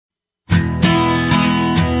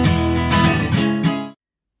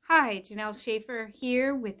Hi, Janelle Schaefer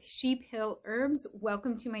here with Sheep Hill Herbs.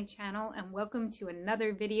 Welcome to my channel and welcome to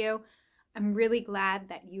another video. I'm really glad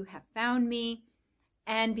that you have found me.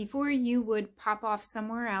 And before you would pop off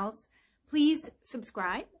somewhere else, please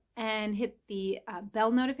subscribe and hit the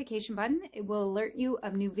bell notification button. It will alert you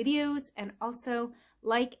of new videos, and also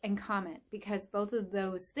like and comment, because both of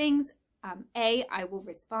those things, A, I will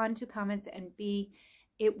respond to comments, and B,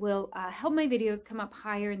 it will help my videos come up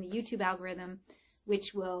higher in the YouTube algorithm,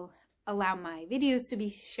 which will allow my videos to be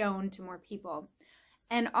shown to more people.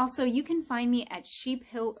 And also you can find me at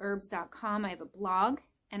sheephillherbs.com. I have a blog,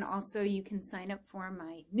 and also you can sign up for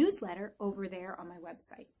my newsletter over there on my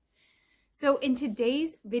website. So in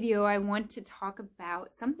today's video, I want to talk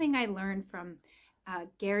about something I learned from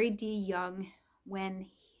Gary D. Young,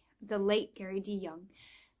 the late Gary D. Young,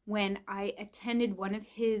 when I attended one of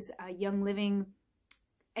his Young Living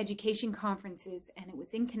education conferences, and it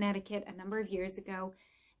was in Connecticut a number of years ago,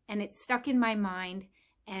 and it stuck in my mind,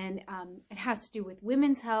 and it has to do with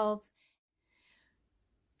women's health.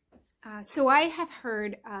 So I have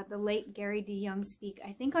heard the late Gary D. Young speak,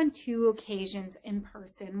 I think on 2 occasions in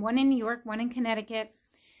person, one in New York, one in Connecticut,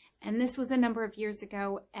 and this was a number of years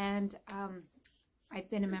ago. And I've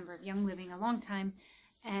been a member of Young Living a long time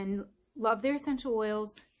and love their essential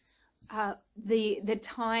oils.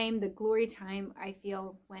 The glory time I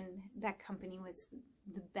feel when that company was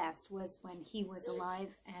the best was when he was alive,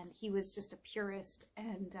 and he was just a purist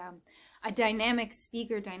and a dynamic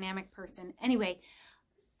speaker, dynamic person. Anyway,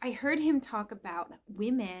 I heard him talk about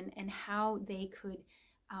women and how they could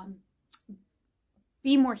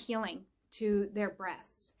be more healing to their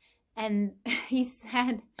breasts. And he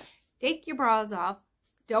said, take your bras off,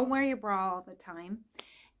 don't wear your bra all the time,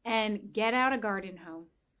 and get out a garden hose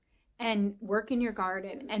and work in your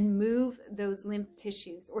garden and move those lymph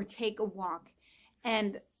tissues, or take a walk.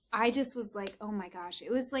 And I just was like, oh my gosh,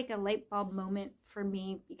 it was like a light bulb moment for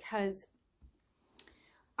me, because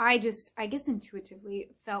I guess intuitively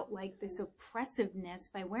felt like this oppressiveness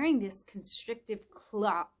by wearing this constrictive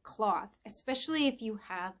cloth, especially if you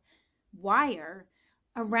have wire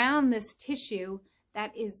around this tissue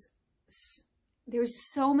that is, there's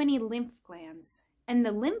so many lymph glands, and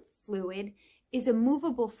the lymph fluid is a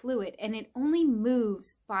movable fluid, and it only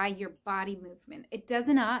moves by your body movement. It does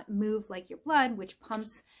not move like your blood, which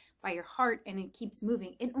pumps by your heart and it keeps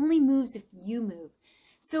moving. It only moves if you move.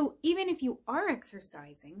 So even if you are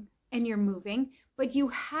exercising and you're moving, but you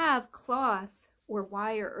have cloth or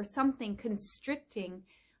wire or something constricting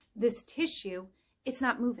this tissue, it's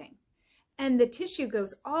not moving. And the tissue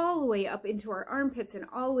goes all the way up into our armpits and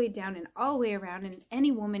all the way down and all the way around. And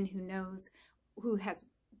any woman who knows, who has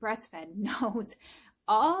breastfed, knows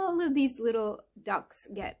all of these little ducts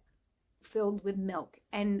get filled with milk,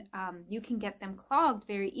 and you can get them clogged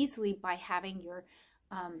very easily by having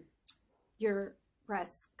your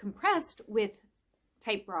breasts compressed with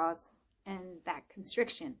tight bras and that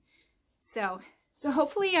constriction. So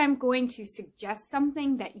hopefully I'm going to suggest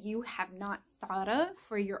something that you have not thought of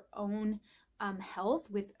for your own health,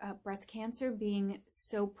 with breast cancer being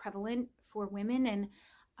so prevalent for women. And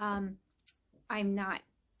I'm not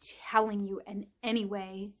telling you in any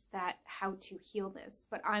way that how to heal this,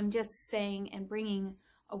 but I'm just saying and bringing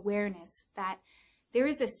awareness that there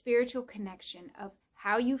is a spiritual connection of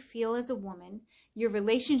how you feel as a woman, your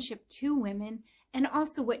relationship to women, and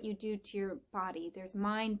also what you do to your body. There's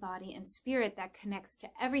mind, body, and spirit that connects to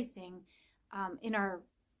everything in our,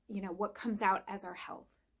 what comes out as our health.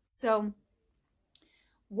 So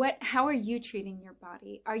how are you treating your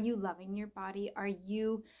body? Are you loving your body? Are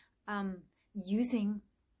you using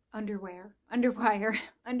underwear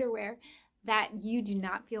that you do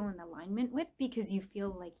not feel in alignment with because you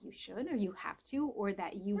feel like you should, or you have to, or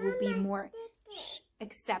that you will be more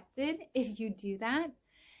accepted if you do that?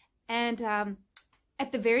 And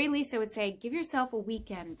at the very least, I would say give yourself a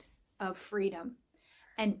weekend of freedom,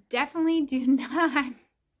 and definitely do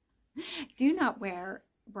not wear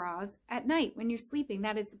bras at night when you're sleeping.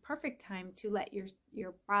 That is the perfect time to let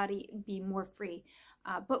your body be more free.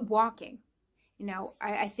 But walking,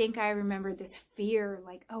 I think I remember this fear,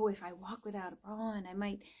 like, oh, if I walk without a bra on, I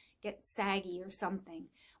might get saggy or something.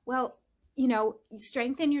 Well, you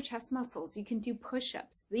strengthen your chest muscles. You can do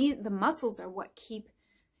push-ups. The muscles are what keep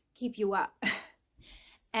you up.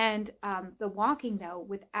 And the walking, though,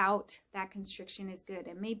 without that constriction is good.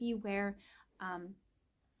 And maybe you wear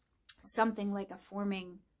something like a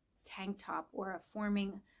forming tank top or a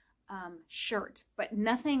forming shirt, but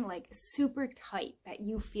nothing like super tight that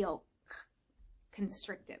you feel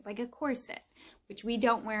constricted, like a corset, which we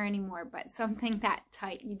don't wear anymore, but something that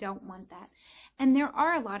tight, you don't want that. And there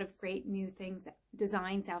are a lot of great new things,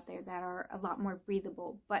 designs out there that are a lot more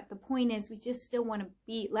breathable. But the point is, we just still want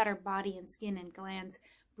to let our body and skin and glands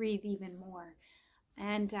breathe even more.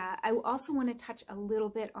 And I also want to touch a little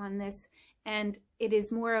bit on this, and it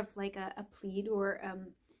is more of like a plead or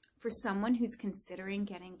for someone who's considering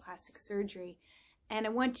getting plastic surgery. And I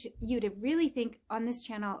want you to really think on this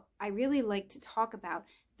channel, I really like to talk about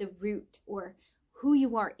the root or who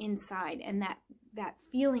you are inside, and that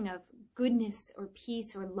feeling of goodness or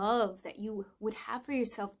peace or love that you would have for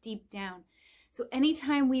yourself deep down. So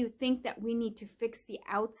anytime we think that we need to fix the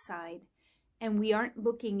outside and we aren't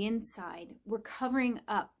looking inside, we're covering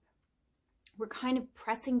up. We're kind of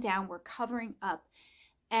pressing down, we're covering up.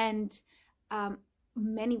 And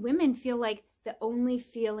many women feel like the only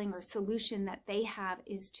feeling or solution that they have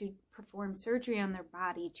is to perform surgery on their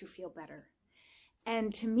body to feel better.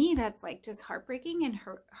 And to me, that's like just heartbreaking and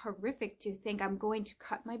horrific to think I'm going to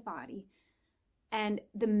cut my body. And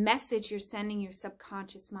the message you're sending your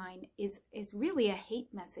subconscious mind is really a hate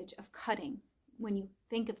message of cutting. When you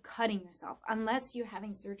think of cutting yourself, unless you're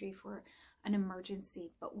having surgery for an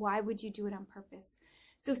emergency, but why would you do it on purpose?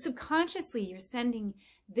 So subconsciously, you're sending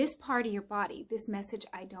this part of your body, this message,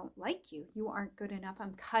 I don't like you, you aren't good enough,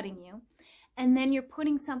 I'm cutting you. And then you're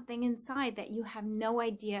putting something inside that you have no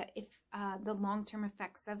idea if the long-term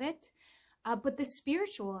effects of it, but the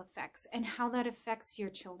spiritual effects and how that affects your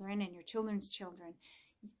children and your children's children,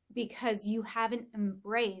 because you haven't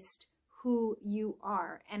embraced who you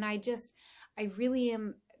are. And I really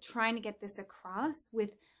am trying to get this across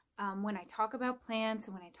with when I talk about plants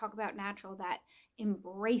and when I talk about natural, that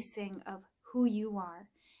embracing of who you are.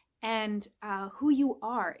 And who you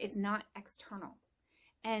are is not external.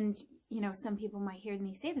 And, you know, some people might hear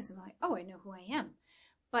me say this and be like, oh, I know who I am.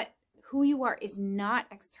 But who you are is not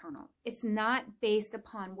external. It's not based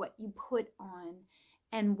upon what you put on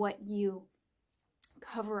and what you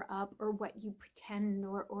cover up or what you pretend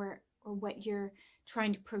or what you're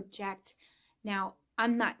trying to project. Now,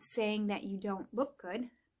 I'm not saying that you don't look good.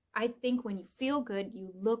 I think when you feel good,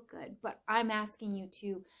 you look good. But I'm asking you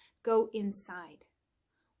to go inside.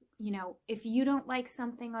 You know, if you don't like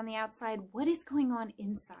something on the outside, what is going on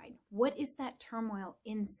inside? What is that turmoil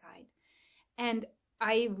inside? And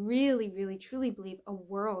I really, really, truly believe a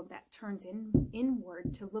world that turns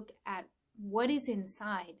inward to look at what is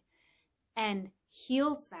inside and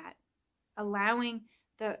heals that, allowing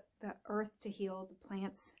the earth to heal, the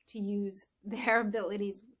plants to use their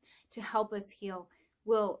abilities to help us heal,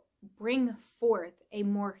 will bring forth a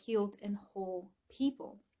more healed and whole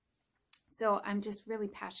people. So I'm just really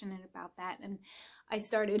passionate about that. And I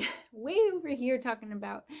started way over here talking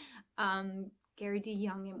about Gary D.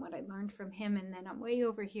 Young and what I learned from him. And then I'm way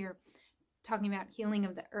over here talking about healing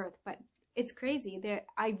of the earth. But it's crazy that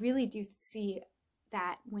I really do see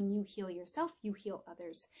that when you heal yourself, you heal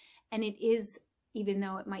others. And it is, even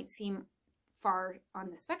though it might seem far on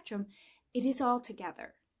the spectrum, it is all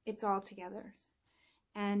together. It's all together.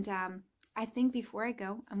 And I think before I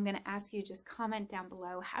go, I'm going to ask you to just comment down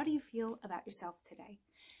below. How do you feel about yourself today?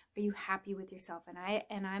 Are you happy with yourself?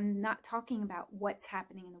 And I'm not talking about what's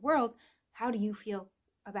happening in the world. How do you feel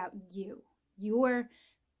about you? Your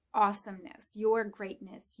awesomeness, your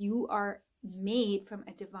greatness. You are made from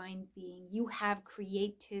a divine being. You have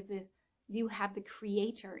you have the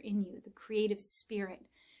creator in you, the creative spirit.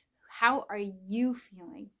 How are you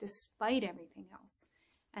feeling despite everything else?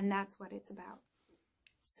 And that's what it's about.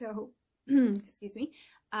 So, excuse me.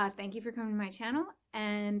 Thank you for coming to my channel,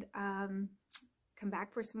 and come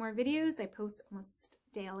back for some more videos. I post almost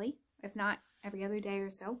daily, if not every other day or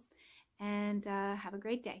so. And have a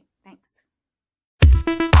great day. Thanks.